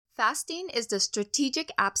Fasting is the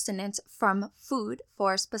strategic abstinence from food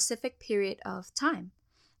for a specific period of time.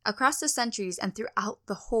 Across the centuries and throughout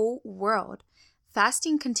the whole world,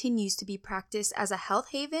 fasting continues to be practiced as a health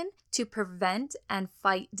haven to prevent and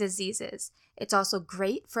fight diseases. It's also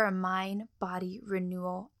great for a mind-body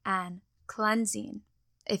renewal and cleansing.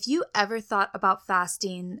 If you ever thought about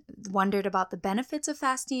fasting, wondered about the benefits of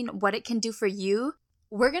fasting, what it can do for you,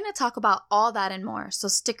 we're going to talk about all that and more, so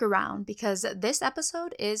stick around because this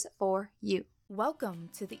episode is for you. Welcome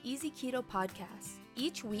to the Easy Keto Podcast.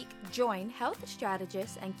 Each week, join health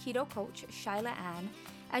strategist and keto coach Shyla Ann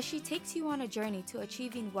as she takes you on a journey to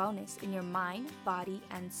achieving wellness in your mind, body,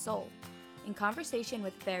 and soul. In conversation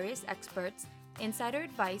with various experts, insider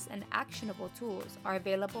advice and actionable tools are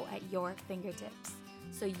available at your fingertips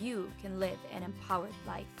so you can live an empowered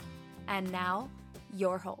life. And now,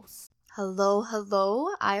 your host. Hello.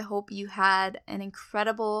 I hope you had an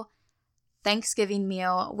incredible Thanksgiving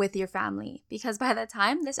meal with your family because by the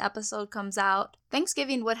time this episode comes out,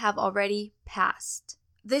 Thanksgiving would have already passed.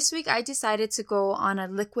 This week, I decided to go on a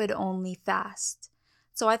liquid-only fast.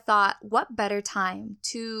 So I thought, what better time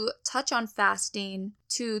to touch on fasting,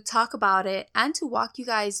 to talk about it, and to walk you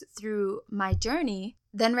guys through my journey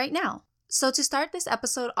than right now. So to start this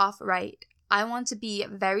episode off right, I want to be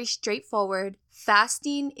very straightforward.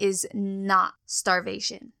 Fasting is not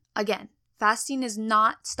starvation. Again, fasting is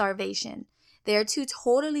not starvation. They are two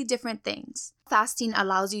totally different things. Fasting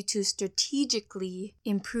allows you to strategically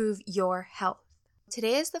improve your health.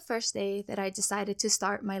 Today is the first day that I decided to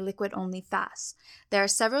start my liquid-only fast. There are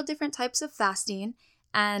several different types of fasting,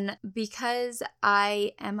 and because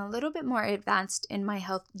I am a little bit more advanced in my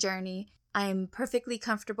health journey, I'm perfectly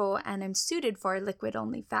comfortable and I'm suited for a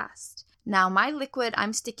liquid-only fast. Now, my liquid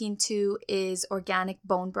I'm sticking to is organic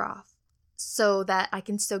bone broth so that I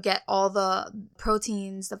can still get all the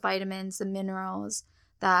proteins, the vitamins, the minerals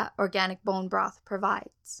that organic bone broth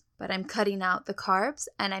provides. But I'm cutting out the carbs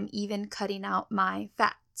and I'm even cutting out my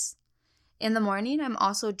fats. In the morning, I'm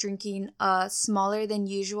also drinking a smaller than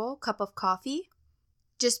usual cup of coffee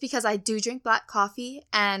just because I do drink black coffee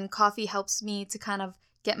and coffee helps me to kind of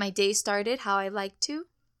get my day started how I like to.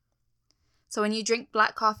 So when you drink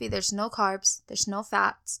black coffee, there's no carbs, there's no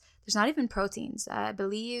fats, there's not even proteins. I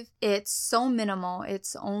believe it's so minimal.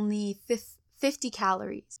 It's only 50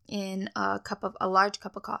 calories in a large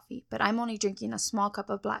cup of coffee, but I'm only drinking a small cup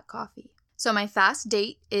of black coffee. So my fast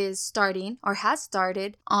date is starting or has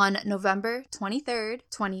started on November 23rd,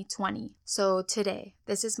 2020. So today,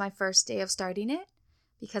 this is my first day of starting it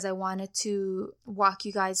because I wanted to walk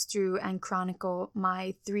you guys through and chronicle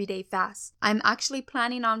my 3-day fast. I'm actually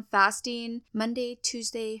planning on fasting Monday,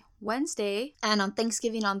 Tuesday, Wednesday, and on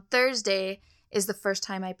Thanksgiving on Thursday is the first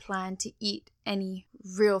time I plan to eat any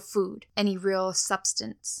real food, any real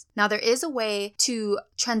substance. Now, there is a way to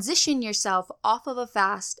transition yourself off of a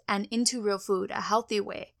fast and into real food, a healthy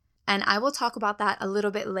way. And I will talk about that a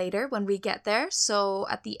little bit later when we get there. So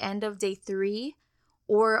at the end of day 3,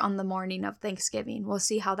 or on the morning of Thanksgiving. We'll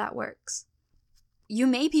see how that works. You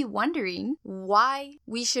may be wondering why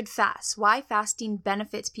we should fast, why fasting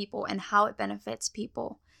benefits people and how it benefits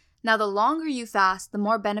people. Now, the longer you fast, the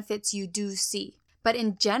more benefits you do see. But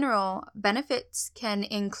in general, benefits can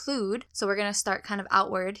include, so we're going to start kind of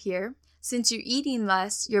outward here. Since you're eating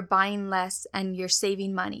less, you're buying less, and you're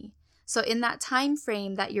saving money. So in that time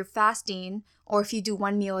frame that you're fasting, or if you do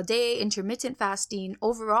 1 meal a day, intermittent fasting,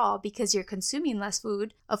 overall, because you're consuming less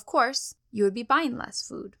food, of course, you would be buying less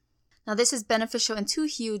food. Now, this is beneficial in 2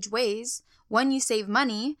 huge ways. 1, you save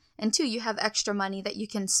money, and 2, you have extra money that you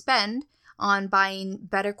can spend on buying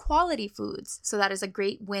better quality foods. So that is a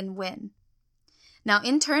great win-win. Now,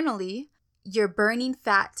 internally, you're burning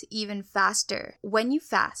fat even faster. When you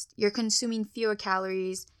fast, you're consuming fewer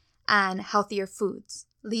calories and healthier foods,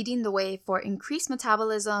 leading the way for increased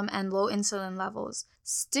metabolism and low insulin levels,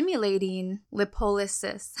 stimulating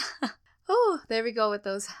lipolysis. Oh, there we go with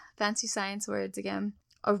those fancy science words again.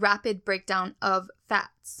 A rapid breakdown of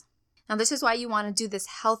fats. Now, this is why you want to do this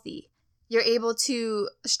healthy. You're able to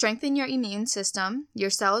strengthen your immune system.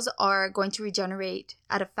 Your cells are going to regenerate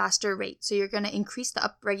at a faster rate. So you're going to increase the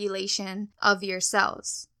upregulation of your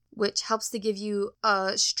cells, which helps to give you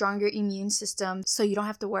a stronger immune system so you don't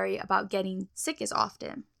have to worry about getting sick as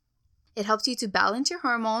often. It helps you to balance your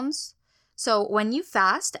hormones. So when you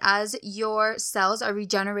fast, as your cells are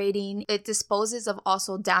regenerating, it disposes of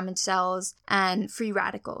also damaged cells and free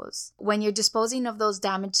radicals. When you're disposing of those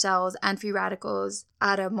damaged cells and free radicals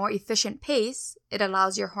at a more efficient pace, it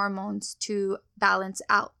allows your hormones to balance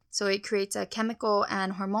out. So it creates a chemical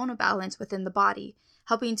and hormonal balance within the body,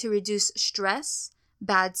 helping to reduce stress,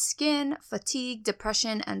 bad skin, fatigue,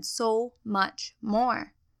 depression, and so much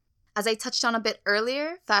more. As I touched on a bit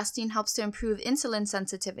earlier, fasting helps to improve insulin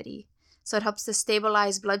sensitivity. So it helps to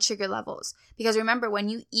stabilize blood sugar levels. Because remember, when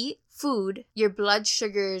you eat food, your blood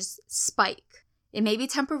sugars spike. It may be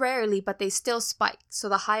temporarily, but they still spike. So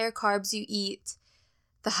the higher carbs you eat,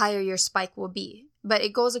 the higher your spike will be. But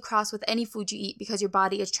it goes across with any food you eat because your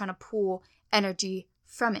body is trying to pull energy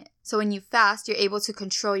from it. So when you fast, you're able to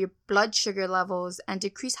control your blood sugar levels and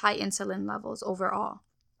decrease high insulin levels overall.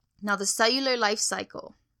 Now, the cellular life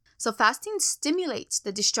cycle. So fasting stimulates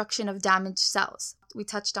the destruction of damaged cells. We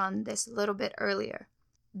touched on this a little bit earlier.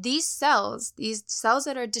 These cells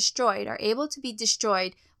that are destroyed, are able to be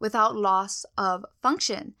destroyed without loss of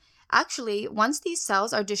function. Actually, once these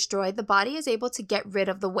cells are destroyed, the body is able to get rid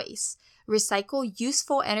of the waste, recycle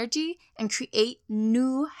useful energy, and create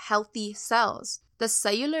new healthy cells. The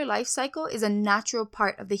cellular life cycle is a natural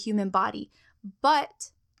part of the human body,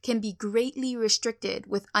 but can be greatly restricted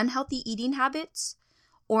with unhealthy eating habits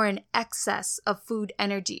or an excess of food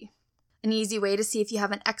energy. An easy way to see if you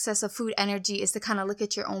have an excess of food energy is to kind of look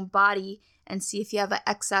at your own body and see if you have an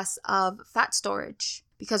excess of fat storage.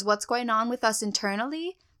 Because what's going on with us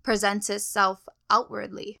internally presents itself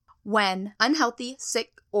outwardly. When unhealthy,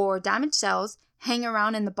 sick, or damaged cells hang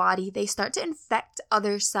around in the body, they start to infect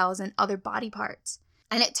other cells and other body parts.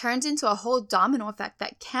 And it turns into a whole domino effect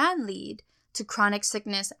that can lead to chronic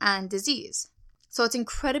sickness and disease. So it's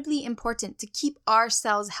incredibly important to keep our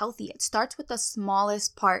cells healthy. It starts with the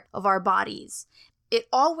smallest part of our bodies. It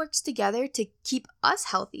all works together to keep us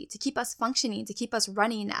healthy, to keep us functioning, to keep us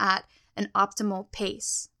running at an optimal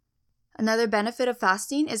pace. Another benefit of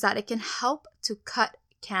fasting is that it can help to cut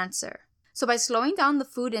cancer. So by slowing down the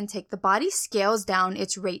food intake, the body scales down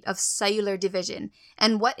its rate of cellular division.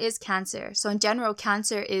 And what is cancer? So in general,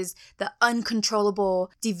 cancer is the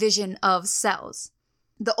uncontrollable division of cells.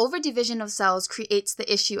 The overdivision of cells creates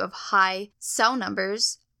the issue of high cell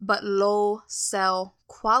numbers, but low cell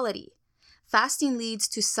quality. Fasting leads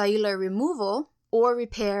to cellular removal or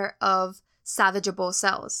repair of salvageable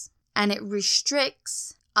cells, and it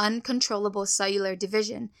restricts uncontrollable cellular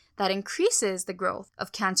division that increases the growth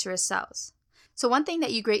of cancerous cells. So one thing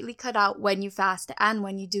that you greatly cut out when you fast and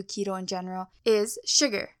when you do keto in general is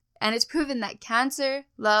sugar. And it's proven that cancer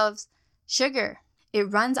loves sugar. It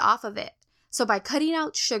runs off of it. So by cutting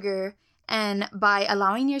out sugar and by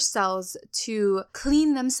allowing your cells to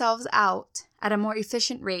clean themselves out at a more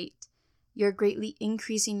efficient rate, you're greatly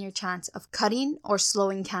increasing your chance of cutting or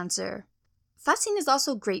slowing cancer. Fasting is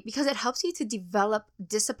also great because it helps you to develop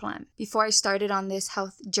discipline. Before I started on this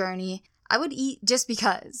health journey, I would eat just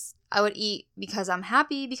because. I would eat because I'm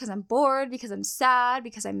happy, because I'm bored, because I'm sad,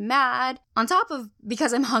 because I'm mad, on top of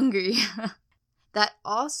because I'm hungry. That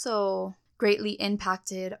also greatly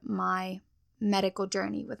impacted my medical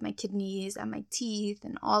journey with my kidneys and my teeth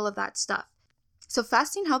and all of that stuff. So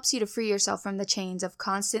fasting helps you to free yourself from the chains of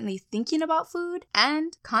constantly thinking about food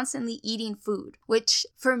and constantly eating food, which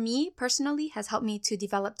for me personally has helped me to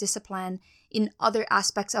develop discipline in other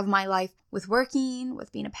aspects of my life, with working,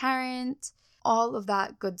 with being a parent, all of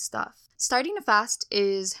that good stuff. Starting a fast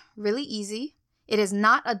is really easy. It is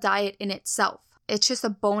not a diet in itself. It's just a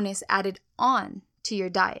bonus added on to your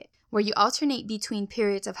diet, where you alternate between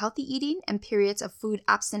periods of healthy eating and periods of food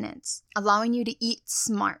abstinence, allowing you to eat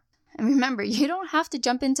smart. And remember, you don't have to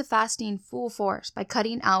jump into fasting full force by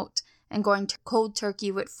cutting out and going cold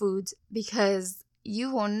turkey with foods, because you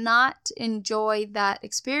will not enjoy that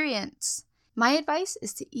experience. My advice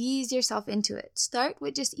is to ease yourself into it. Start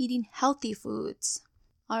with just eating healthy foods.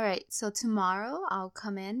 All right, so tomorrow I'll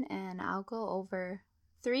come in and I'll go over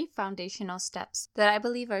 3 foundational steps that I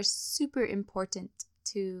believe are super important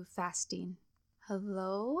to fasting.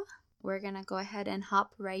 Hello, we're gonna go ahead and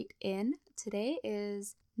hop right in. Today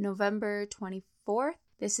is November 24th.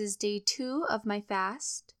 This is day 2 of my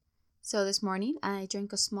fast. So this morning I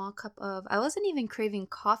drank a small cup of, I wasn't even craving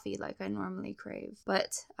coffee like I normally crave,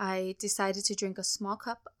 but I decided to drink a small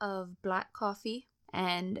cup of black coffee,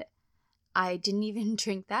 and I didn't even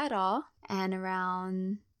drink that all. And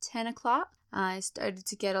around 10 o'clock, I started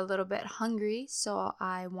to get a little bit hungry, so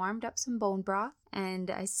I warmed up some bone broth and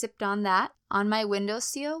I sipped on that. On my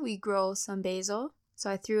windowsill, we grow some basil, so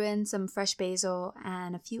I threw in some fresh basil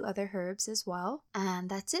and a few other herbs as well. And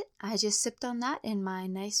that's it. I just sipped on that in my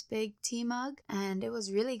nice big tea mug, and it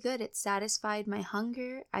was really good. It satisfied my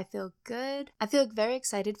hunger. I feel good. I feel very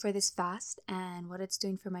excited for this fast and what it's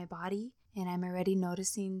doing for my body. And I'm already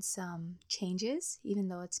noticing some changes, even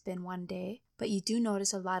though it's been one day. But you do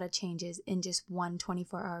notice a lot of changes in just one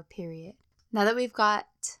 24-hour period. Now that we've got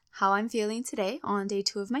how I'm feeling today on day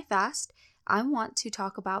 2 of my fast, I want to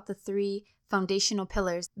talk about the 3 foundational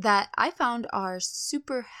pillars that I found are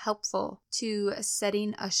super helpful to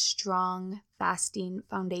setting a strong fasting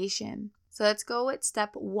foundation. So let's go with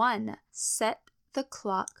step 1, set the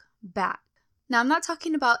clock back. Now, I'm not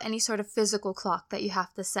talking about any sort of physical clock that you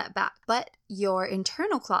have to set back, but your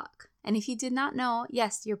internal clock. And if you did not know,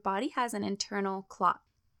 yes, your body has an internal clock.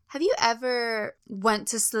 Have you ever went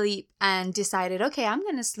to sleep and decided, okay, I'm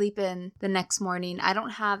going to sleep in the next morning. I don't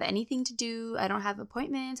have anything to do. I don't have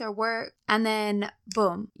appointments or work. And then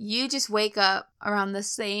boom, you just wake up around the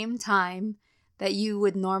same time that you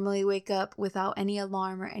would normally wake up without any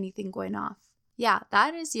alarm or anything going off. Yeah,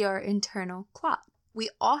 that is your internal clock. We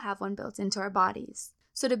all have one built into our bodies.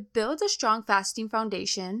 So to build a strong fasting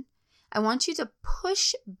foundation, I want you to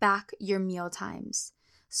push back your meal times.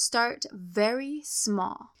 Start very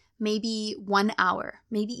small. Maybe 1 hour,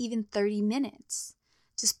 maybe even 30 minutes.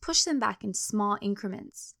 Just push them back in small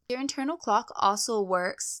increments. Your internal clock also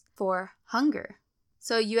works for hunger.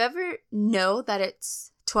 So you ever know that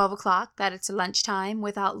it's 12 o'clock, that it's lunchtime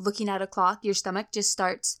without looking at a clock, your stomach just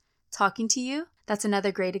starts talking to you? That's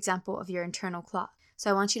another great example of your internal clock.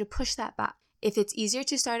 So I want you to push that back. If it's easier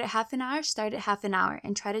to start at half an hour, start at half an hour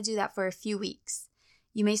and try to do that for a few weeks.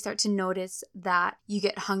 You may start to notice that you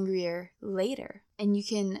get hungrier later, and you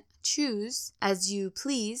can choose as you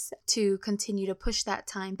please to continue to push that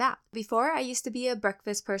time back. Before, I used to be a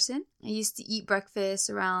breakfast person. I used to eat breakfast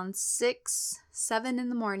around 6, 7 in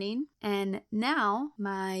the morning, and now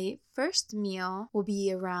my first meal will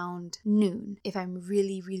be around noon if I'm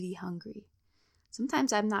really, really hungry.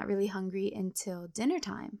 Sometimes I'm not really hungry until dinner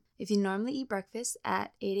time. If you normally eat breakfast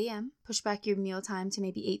at 8 a.m., push back your meal time to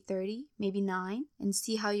maybe 8:30, maybe 9, and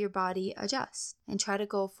see how your body adjusts. And try to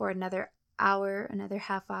go for another hour, another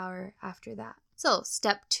half hour after that. So,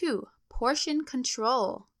 step 2, portion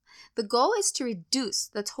control. The goal is to reduce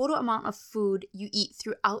the total amount of food you eat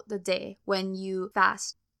throughout the day when you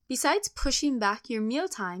fast. Besides pushing back your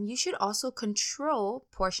mealtime, you should also control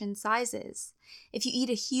portion sizes. If you eat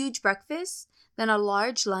a huge breakfast, then a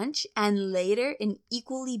large lunch, and later an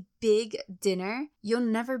equally big dinner, you'll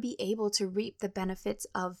never be able to reap the benefits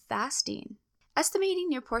of fasting. Estimating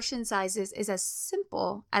your portion sizes is as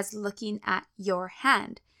simple as looking at your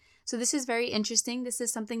hand. So this is very interesting. This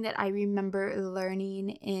is something that I remember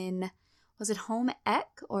learning in, was it home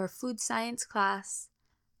ec or food science class?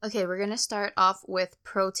 Okay, we're going to start off with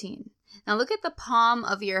protein. Now look at the palm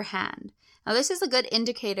of your hand. Now this is a good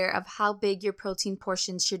indicator of how big your protein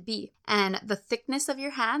portions should be. And the thickness of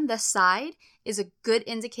your hand, the side, is a good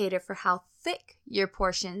indicator for how thick your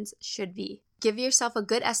portions should be. Give yourself a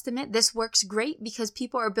good estimate. This works great because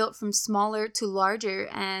people are built from smaller to larger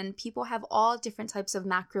and people have all different types of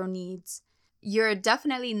macro needs. You're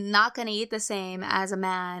definitely not going to eat the same as a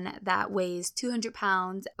man that weighs 200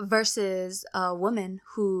 pounds versus a woman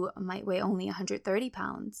who might weigh only 130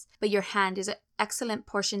 pounds. But your hand is an excellent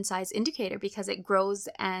portion size indicator because it grows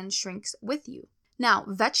and shrinks with you. Now,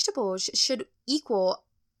 vegetables should equal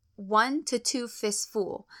 1 to 2 fists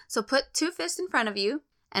full. So put 2 fists in front of you,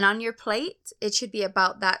 and on your plate, it should be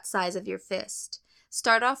about that size of your fist.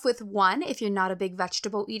 Start off with 1 if you're not a big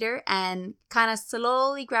vegetable eater, and kind of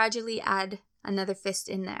slowly, gradually add another fist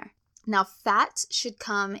in there. Now, fat should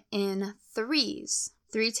come in 3s.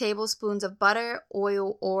 3 tablespoons of butter,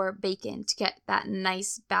 oil, or bacon to get that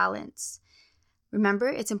nice balance. Remember,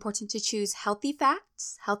 it's important to choose healthy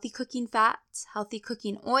fats, healthy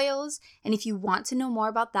cooking oils. And if you want to know more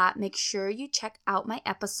about that, make sure you check out my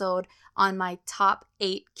episode on my top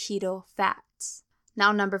 8 keto fats.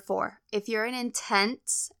 Now, number 4, if you're an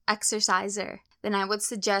intense exerciser, then I would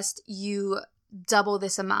suggest you double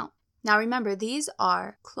this amount. Now remember, these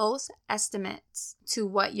are close estimates to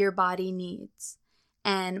what your body needs.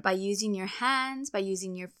 And by using your hands, by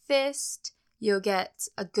using your fist, you'll get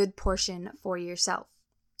a good portion for yourself.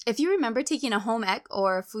 If you remember taking a home ec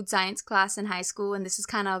or food science class in high school, and this is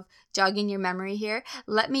kind of jogging your memory here,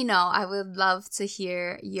 let me know. I would love to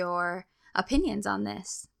hear your opinions on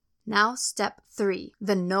this. Now, step 3,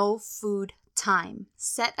 the no food time.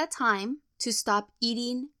 Set a time to stop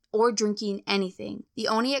eating or drinking anything. The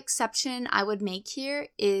only exception I would make here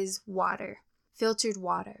is water, filtered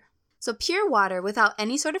water. So pure water without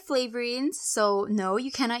any sort of flavorings. So no,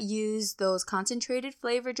 you cannot use those concentrated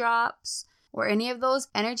flavor drops or any of those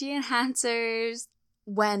energy enhancers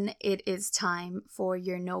when it is time for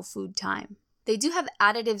your no food time. They do have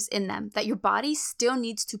additives in them that your body still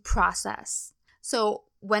needs to process. So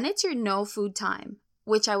when it's your no food time,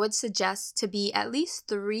 which I would suggest to be at least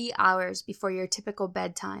 3 hours before your typical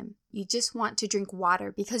bedtime, you just want to drink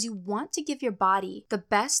water because you want to give your body the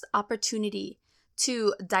best opportunity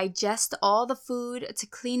to digest all the food, to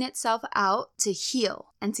clean itself out, to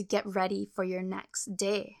heal, and to get ready for your next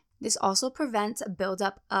day. This also prevents a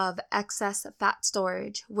buildup of excess fat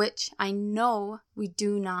storage, which I know we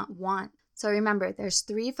do not want. So remember, there's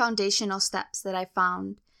 3 foundational steps that I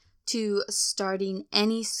found to starting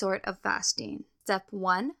any sort of fasting. Step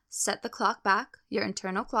 1, set the clock back, your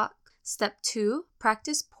internal clock. Step 2,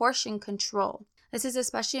 practice portion control. This is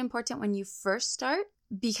especially important when you first start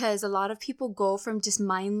because a lot of people go from just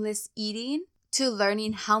mindless eating to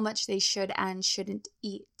learning how much they should and shouldn't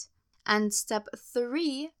eat. And step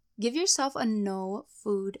 3, give yourself a no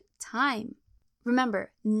food time.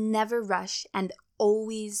 Remember, never rush and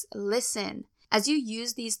always listen. As you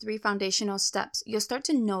use these 3 foundational steps, you'll start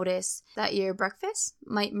to notice that your breakfast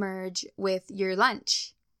might merge with your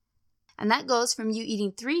lunch. And that goes from you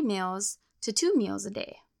eating 3 meals to 2 meals a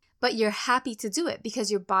day. But you're happy to do it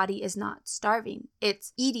because your body is not starving.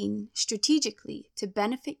 It's eating strategically to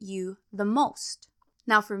benefit you the most.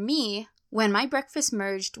 Now for me, when my breakfast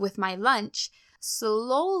merged with my lunch,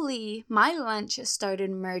 slowly my lunch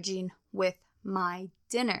started merging with my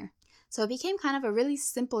dinner. So it became kind of a really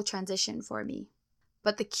simple transition for me.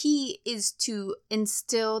 But the key is to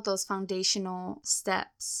instill those foundational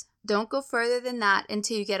steps. Don't go further than that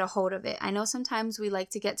until you get a hold of it. I know sometimes we like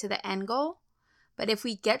to get to the end goal, but if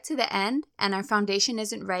we get to the end and our foundation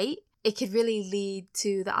isn't right, it could really lead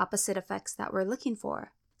to the opposite effects that we're looking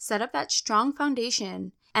for. Set up that strong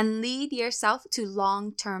foundation and lead yourself to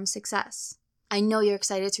long-term success. I know you're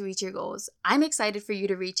excited to reach your goals. I'm excited for you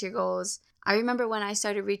to reach your goals. I remember when I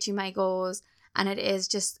started reaching my goals, and it is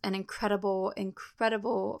just an incredible,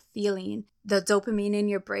 incredible feeling. The dopamine in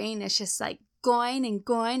your brain is just like going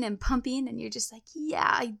and pumping, and you're just like, yeah,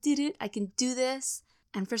 I did it. I can do this.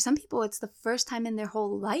 And for some people, it's the first time in their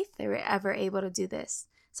whole life they were ever able to do this.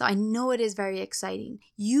 So I know it is very exciting.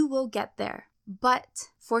 You will get there. But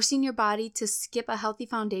forcing your body to skip a healthy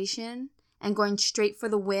foundation and going straight for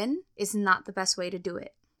the win is not the best way to do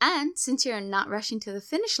it. And since you're not rushing to the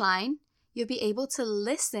finish line, you'll be able to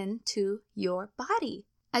listen to your body.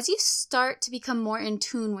 As you start to become more in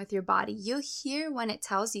tune with your body, you'll hear when it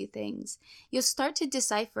tells you things. You'll start to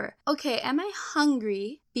decipher, okay, am I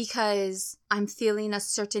hungry because I'm feeling a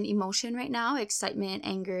certain emotion right now, excitement,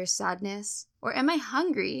 anger, sadness? Or am I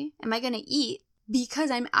hungry? Am I going to eat because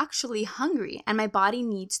I'm actually hungry and my body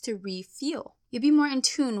needs to refuel? You'll be more in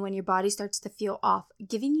tune when your body starts to feel off,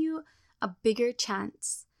 giving you a bigger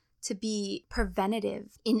chance to be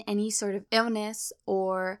preventative in any sort of illness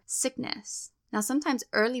or sickness. Now, sometimes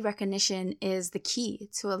early recognition is the key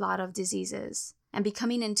to a lot of diseases, and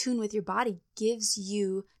becoming in tune with your body gives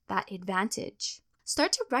you that advantage.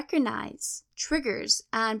 Start to recognize triggers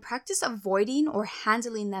and practice avoiding or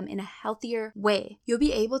handling them in a healthier way. You'll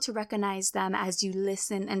be able to recognize them as you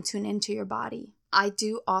listen and tune into your body. I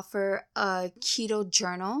do offer a keto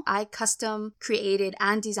journal. I custom created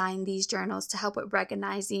and designed these journals to help with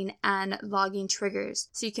recognizing and logging triggers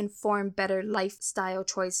so you can form better lifestyle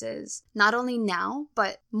choices, not only now,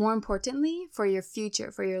 but more importantly for your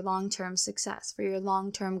future, for your long-term success, for your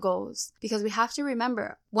long-term goals. Because we have to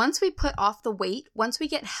remember, once we put off the weight, once we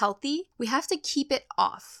get healthy, we have to keep it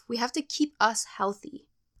off. We have to keep us healthy.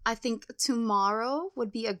 I think tomorrow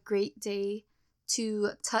would be a great day to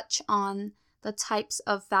touch on the types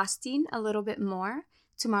of fasting a little bit more.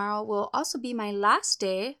 Tomorrow will also be my last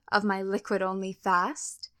day of my liquid-only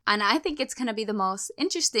fast. And I think it's going to be the most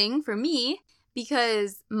interesting for me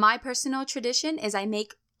because my personal tradition is I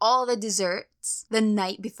make all the desserts the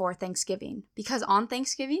night before Thanksgiving. Because on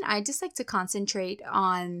Thanksgiving, I just like to concentrate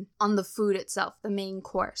on the food itself, the main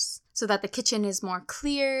course, so that the kitchen is more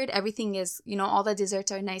cleared. Everything is, all the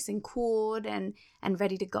desserts are nice and cooled and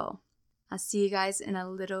ready to go. I'll see you guys in a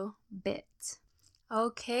little bit.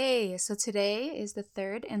 Okay, so today is the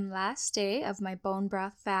 3rd and last day of my bone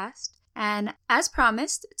broth fast. And as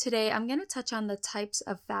promised, today I'm going to touch on the types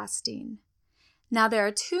of fasting. Now, there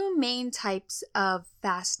are 2 main types of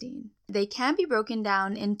fasting. They can be broken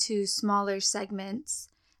down into smaller segments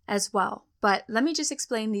as well, but let me just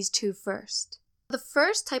explain these 2 first. The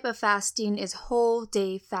first type of fasting is whole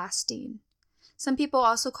day fasting. Some people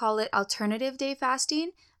also call it alternative day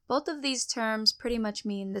fasting. Both of these terms pretty much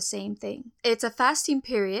mean the same thing. It's a fasting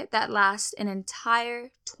period that lasts an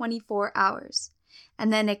entire 24 hours,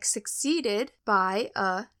 and then it's succeeded by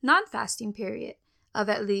a non-fasting period of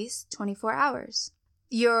at least 24 hours.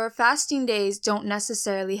 Your fasting days don't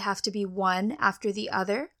necessarily have to be one after the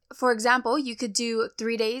other. For example, you could do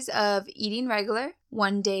 3 days of eating regular,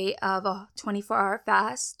 1 day of a 24-hour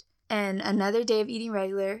fast, and another day of eating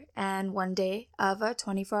regular, and 1 day of a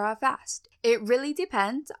 24-hour fast. It really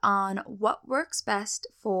depends on what works best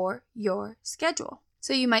for your schedule.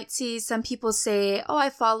 So you might see some people say, oh, I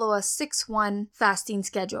follow a 6-1 fasting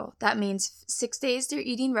schedule. That means 6 days they're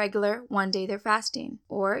eating regular, 1 day they're fasting,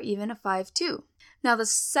 or even a 5-2. Now, the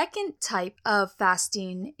second type of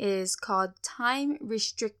fasting is called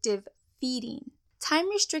time-restrictive feeding.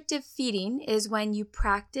 Time-restrictive feeding is when you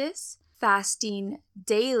practice fasting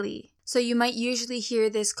daily. So you might usually hear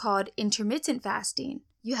this called intermittent fasting.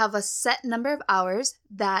 You have a set number of hours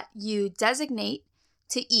that you designate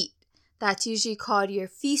to eat. That's usually called your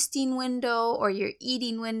feasting window or your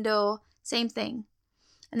eating window, same thing.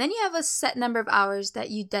 And then you have a set number of hours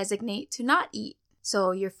that you designate to not eat,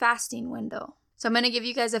 so your fasting window. So I'm going to give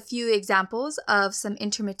you guys a few examples of some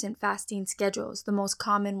intermittent fasting schedules, the most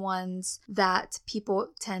common ones that people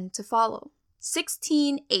tend to follow.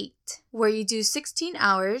 16-8, where you do 16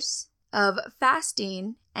 hours of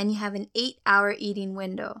fasting and you have an 8-hour eating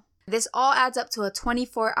window. This all adds up to a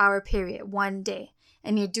 24-hour period, 1 day.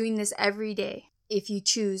 And you're doing this every day if you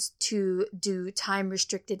choose to do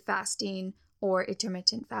time-restricted fasting or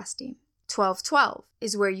intermittent fasting. 12-12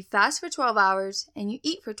 is where you fast for 12 hours and you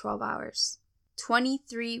eat for 12 hours.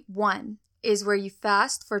 23-1 is where you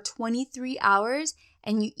fast for 23 hours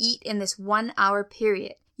and you eat in this 1 hour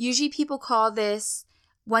period. Usually people call this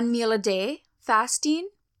 1 meal a day fasting,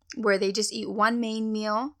 where they just eat one main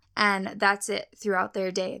meal and that's it throughout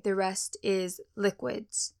their day. The rest is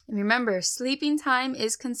liquids. And remember, sleeping time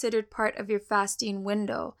is considered part of your fasting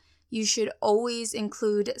window. You should always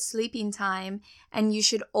include sleeping time, and you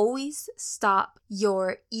should always stop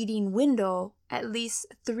your eating window at least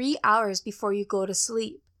 3 hours before you go to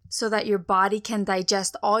sleep so that your body can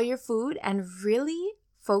digest all your food and really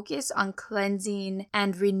focus on cleansing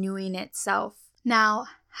and renewing itself. Now,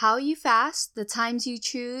 how you fast, the times you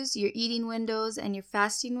choose, your eating windows and your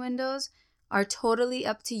fasting windows are totally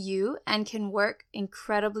up to you and can work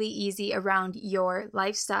incredibly easy around your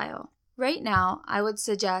lifestyle. Right now, I would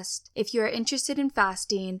suggest, if you're interested in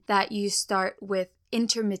fasting, that you start with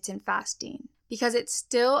intermittent fasting because it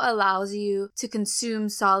still allows you to consume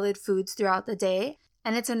solid foods throughout the day.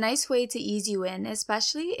 And it's a nice way to ease you in,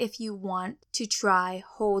 especially if you want to try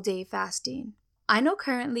whole day fasting. I know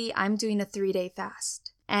currently I'm doing a 3-day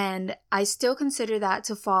fast, and I still consider that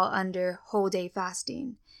to fall under whole day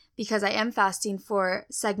fasting because I am fasting for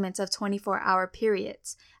segments of 24-hour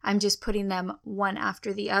periods. I'm just putting them one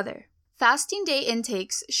after the other. Fasting day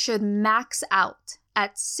intakes should max out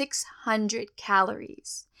at 600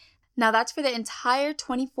 calories. Now that's for the entire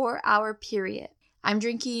 24-hour period. I'm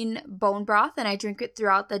drinking bone broth and I drink it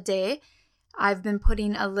throughout the day. I've been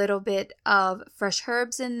putting a little bit of fresh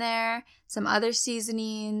herbs in there, some other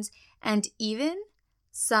seasonings, and even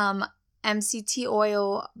some MCT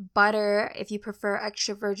oil, butter. If you prefer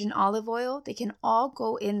extra virgin olive oil, they can all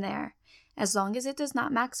go in there. As long as it does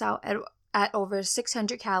not max out at over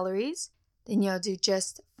 600 calories, then you'll do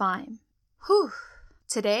just fine. Whew.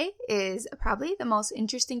 Today is probably the most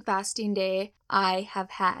interesting fasting day I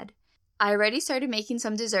have had. I already started making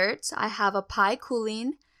some desserts. I have a pie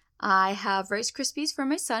cooling. I have Rice Krispies for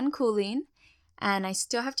my son cooling. And I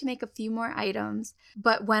still have to make a few more items.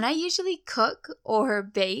 But when I usually cook or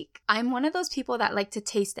bake, I'm one of those people that like to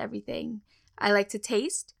taste everything. I like to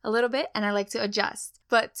taste a little bit and I like to adjust.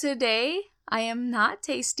 But today, I am not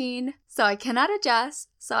tasting, so I cannot adjust.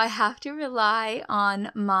 So I have to rely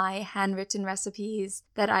on my handwritten recipes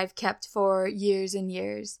that I've kept for years and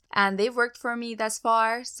years. And they've worked for me thus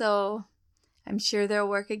far, so I'm sure they'll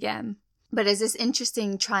work again. But it's just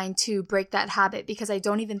interesting trying to break that habit because I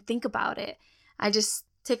don't even think about it. I just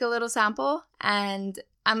take a little sample and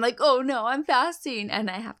I'm like, oh no, I'm fasting, and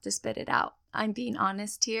I have to spit it out. I'm being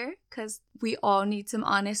honest here because we all need some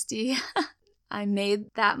honesty. I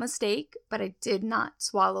made that mistake, but I did not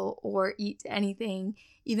swallow or eat anything,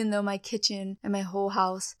 even though my kitchen and my whole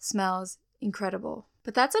house smells incredible.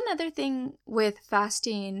 But that's another thing with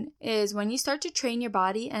fasting is when you start to train your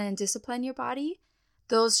body and discipline your body,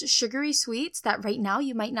 those sugary sweets that right now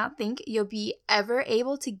you might not think you'll be ever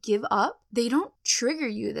able to give up, they don't trigger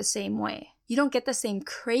you the same way. You don't get the same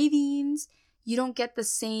cravings. You don't get the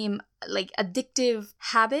same addictive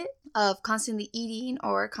habit of constantly eating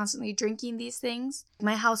or constantly drinking these things.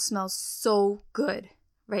 My house smells so good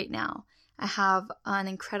right now. I have an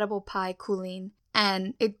incredible pie cooling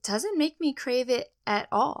and it doesn't make me crave it at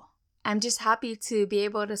all. I'm just happy to be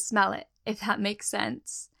able to smell it, if that makes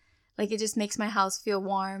sense. It just makes my house feel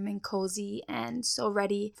warm and cozy and so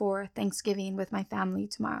ready for Thanksgiving with my family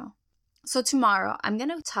tomorrow. So tomorrow, I'm going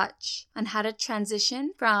to touch on how to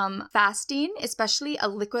transition from fasting, especially a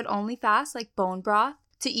liquid-only fast like bone broth,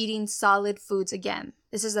 to eating solid foods again.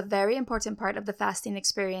 This is a very important part of the fasting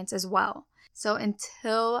experience as well. So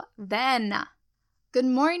until then, good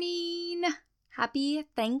morning! Happy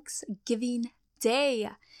Thanksgiving Day!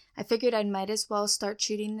 I figured I might as well start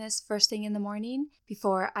shooting this first thing in the morning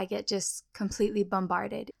before I get just completely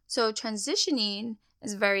bombarded. So transitioning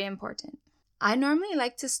is very important. I normally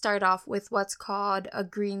like to start off with what's called a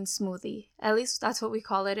green smoothie. At least that's what we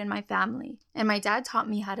call it in my family. And my dad taught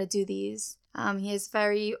me how to do these. He is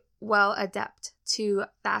very well adept to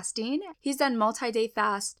fasting. He's done multi-day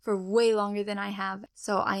fast for way longer than I have.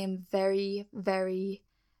 So I am very, very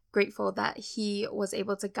grateful that he was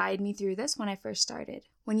able to guide me through this when I first started.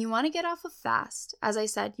 When you want to get off a fast, as I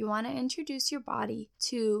said, you want to introduce your body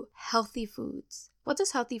to healthy foods. What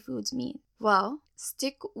does healthy foods mean? Well,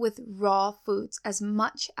 stick with raw foods as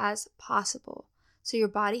much as possible so your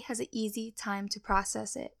body has an easy time to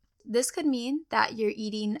process it. This could mean that you're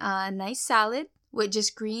eating a nice salad with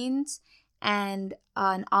just greens and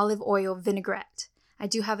an olive oil vinaigrette. I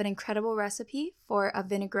do have an incredible recipe for a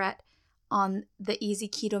vinaigrette on the Easy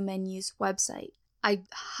Keto Menus website. I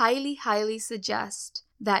highly, highly suggest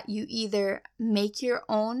that you either make your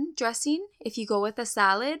own dressing if you go with a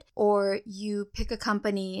salad, or you pick a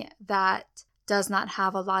company that does not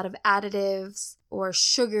have a lot of additives or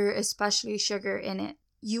sugar, especially sugar in it.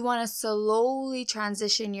 You want to slowly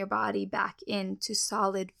transition your body back into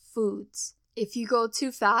solid foods. If you go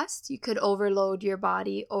too fast, you could overload your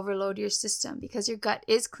body, overload your system, because your gut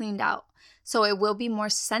is cleaned out. So it will be more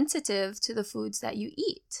sensitive to the foods that you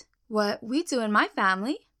eat. What we do in my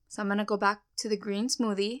family, so I'm going to go back to the green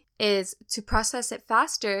smoothie, is to process it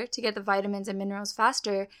faster, to get the vitamins and minerals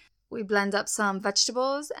faster. We blend up some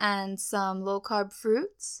vegetables and some low-carb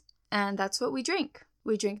fruits, and that's what we drink.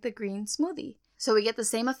 We drink the green smoothie. So we get the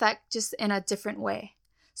same effect, just in a different way.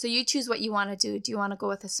 So you choose what you want to do. Do you want to go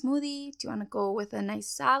with a smoothie? Do you want to go with a nice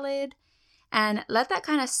salad? And let that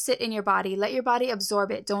kind of sit in your body. Let your body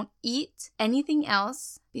absorb it. Don't eat anything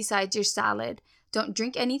else besides your salad. Don't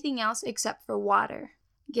drink anything else except for water.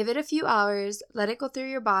 Give it a few hours, let it go through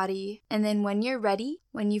your body, and then when you're ready,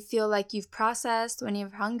 when you feel like you've processed, when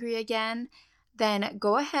you're hungry again, then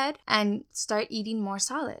go ahead and start eating more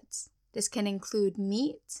solids. This can include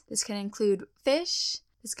meat, this can include fish,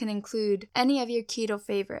 this can include any of your keto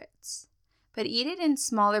favorites. But eat it in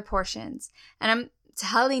smaller portions. And I'm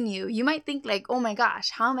telling you, you might think like, oh my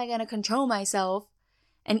gosh, how am I going to control myself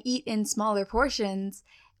and eat in smaller portions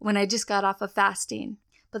when I just got off of fasting?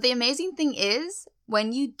 But the amazing thing is,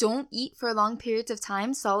 when you don't eat for long periods of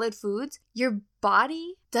time solid foods, your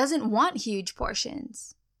body doesn't want huge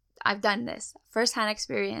portions. I've done this, firsthand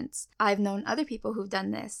experience. I've known other people who've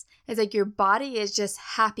done this. It's like your body is just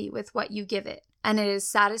happy with what you give it. And it is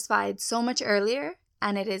satisfied so much earlier,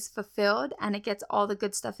 and it is fulfilled, and it gets all the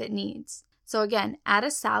good stuff it needs. So again, add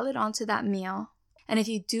a salad onto that meal. And if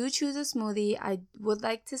you do choose a smoothie, I would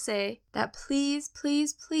like to say that please,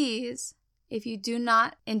 please, please, if you do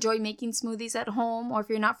not enjoy making smoothies at home, or if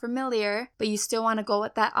you're not familiar, but you still want to go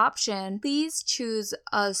with that option, please choose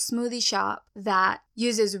a smoothie shop that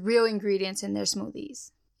uses real ingredients in their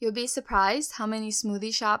smoothies. You'll be surprised how many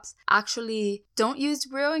smoothie shops actually don't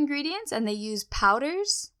use real ingredients and they use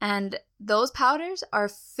powders. And those powders are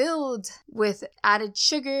filled with added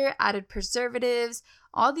sugar, added preservatives,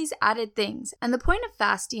 all these added things. And the point of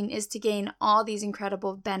fasting is to gain all these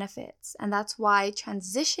incredible benefits. And that's why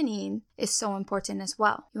transitioning is so important as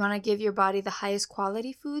well. You want to give your body the highest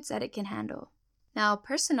quality foods that it can handle. Now,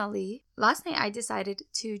 personally, last night I decided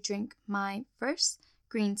to drink my first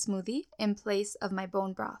green smoothie in place of my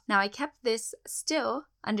bone broth. Now, I kept this still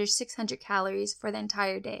under 600 calories for the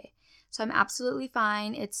entire day. So I'm absolutely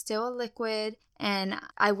fine. It's still a liquid, and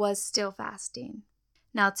I was still fasting.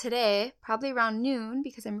 Now today, probably around noon,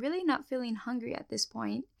 because I'm really not feeling hungry at this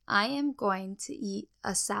point, I am going to eat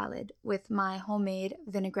a salad with my homemade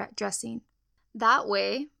vinaigrette dressing. That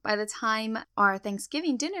way, by the time our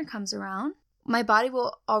Thanksgiving dinner comes around, my body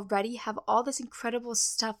will already have all this incredible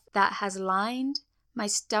stuff that has lined my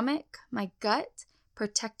stomach, my gut,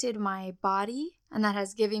 protected my body, and that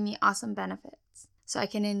has given me awesome benefits. So I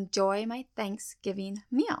can enjoy my Thanksgiving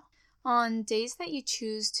meal. On days that you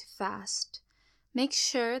choose to fast, make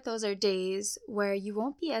sure those are days where you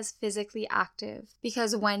won't be as physically active,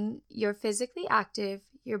 because when you're physically active,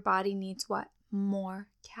 your body needs what? More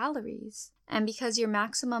calories. And because your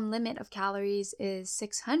maximum limit of calories is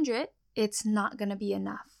 600, it's not going to be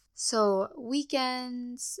enough. So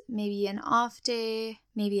weekends, maybe an off day,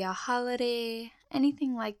 maybe a holiday,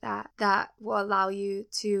 anything like that will allow you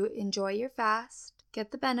to enjoy your fast,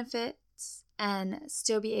 get the benefits, and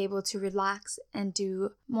still be able to relax and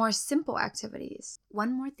do more simple activities.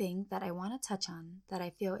 One more thing that I want to touch on that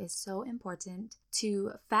I feel is so important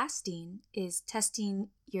to fasting is testing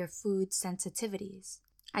your food sensitivities.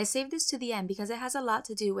 I saved this to the end because it has a lot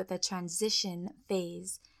to do with the transition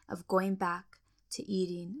phase of going back to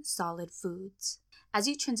eating solid foods. As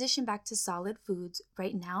you transition back to solid foods,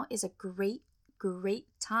 right now is a great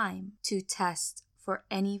time to test for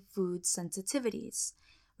any food sensitivities.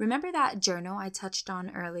 Remember that journal I touched on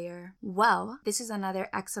earlier? Well, this is another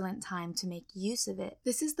excellent time to make use of it.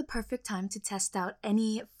 This is the perfect time to test out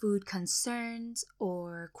any food concerns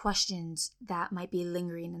or questions that might be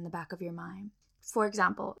lingering in the back of your mind. For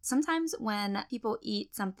example, sometimes when people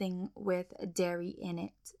eat something with dairy in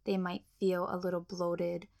it, they might feel a little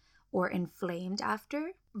bloated or inflamed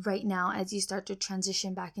after. Right now, as you start to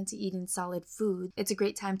transition back into eating solid food, it's a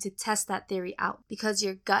great time to test that theory out because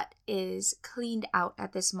your gut is cleaned out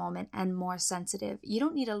at this moment and more sensitive. You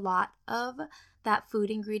don't need a lot of that food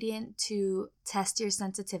ingredient to test your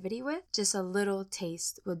sensitivity with. Just a little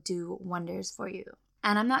taste would do wonders for you.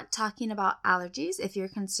 And I'm not talking about allergies. If you're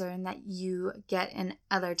concerned that you get an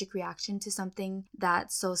allergic reaction to something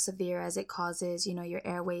that's so severe as it causes, your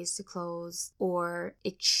airways to close or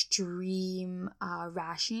extreme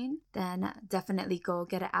rashing, then definitely go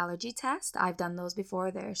get an allergy test. I've done those before.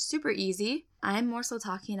 They're super easy. I'm more so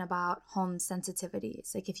talking about home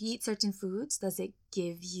sensitivities. Like if you eat certain foods, does it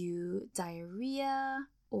give you diarrhea?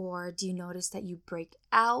 Or do you notice that you break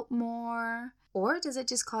out more? Or does it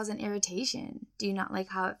just cause an irritation? Do you not like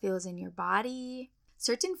how it feels in your body?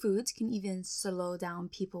 Certain foods can even slow down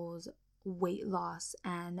people's weight loss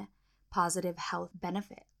and positive health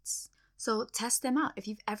benefits. So test them out. If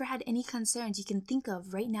you've ever had any concerns you can think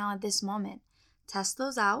of right now at this moment, test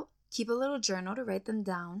those out. Keep a little journal to write them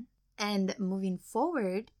down. And moving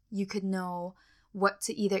forward, you could know what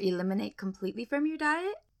to either eliminate completely from your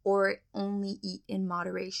diet or only eat in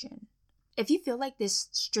moderation. If you feel like this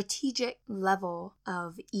strategic level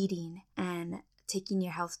of eating and taking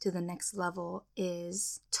your health to the next level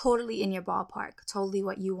is totally in your ballpark, totally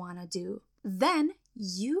what you want to do, then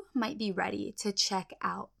you might be ready to check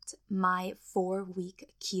out my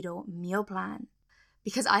 4-week keto meal plan.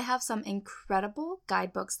 Because I have some incredible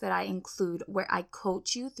guidebooks that I include where I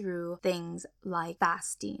coach you through things like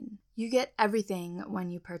fasting. You get everything when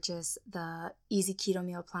you purchase the Easy Keto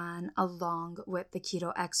Meal Plan along with the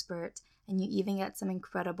Keto Expert, and you even get some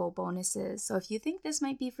incredible bonuses. So if you think this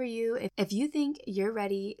might be for you, if you think you're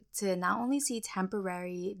ready to not only see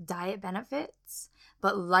temporary diet benefits,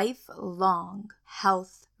 but lifelong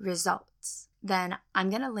health results, then I'm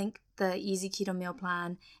going to link the Easy Keto Meal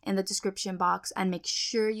Plan in the description box and make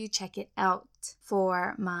sure you check it out.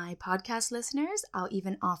 For my podcast listeners, I'll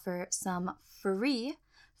even offer some free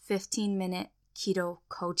 15-minute keto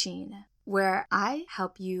coaching where I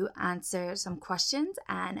help you answer some questions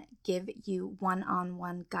and give you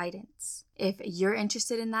one-on-one guidance. If you're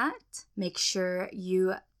interested in that, make sure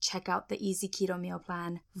you check out the Easy Keto Meal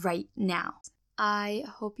Plan right now. I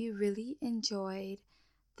hope you really enjoyed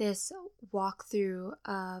this walkthrough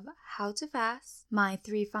of how to fast, my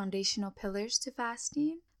 3 foundational pillars to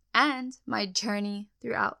fasting, and my journey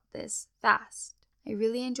throughout this fast. I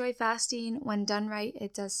really enjoy fasting. When done right,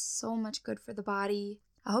 it does so much good for the body.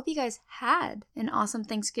 I hope you guys had an awesome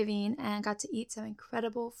Thanksgiving and got to eat some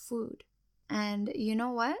incredible food. And you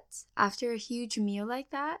know what? After a huge meal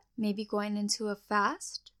like that, maybe going into a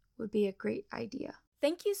fast would be a great idea.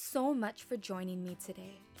 Thank you so much for joining me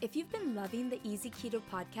today. If you've been loving the Easy Keto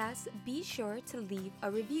podcast, be sure to leave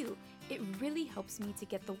a review. It really helps me to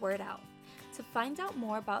get the word out. To find out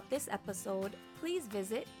more about this episode, please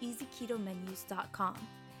visit easyketomenus.com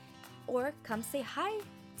or come say hi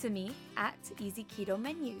to me at Easy Keto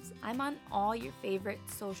Menus. I'm on all your favorite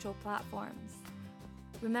social platforms.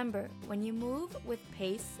 Remember, when you move with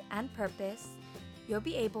pace and purpose, you'll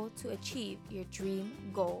be able to achieve your dream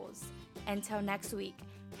goals. Until next week,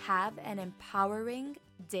 have an empowering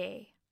day.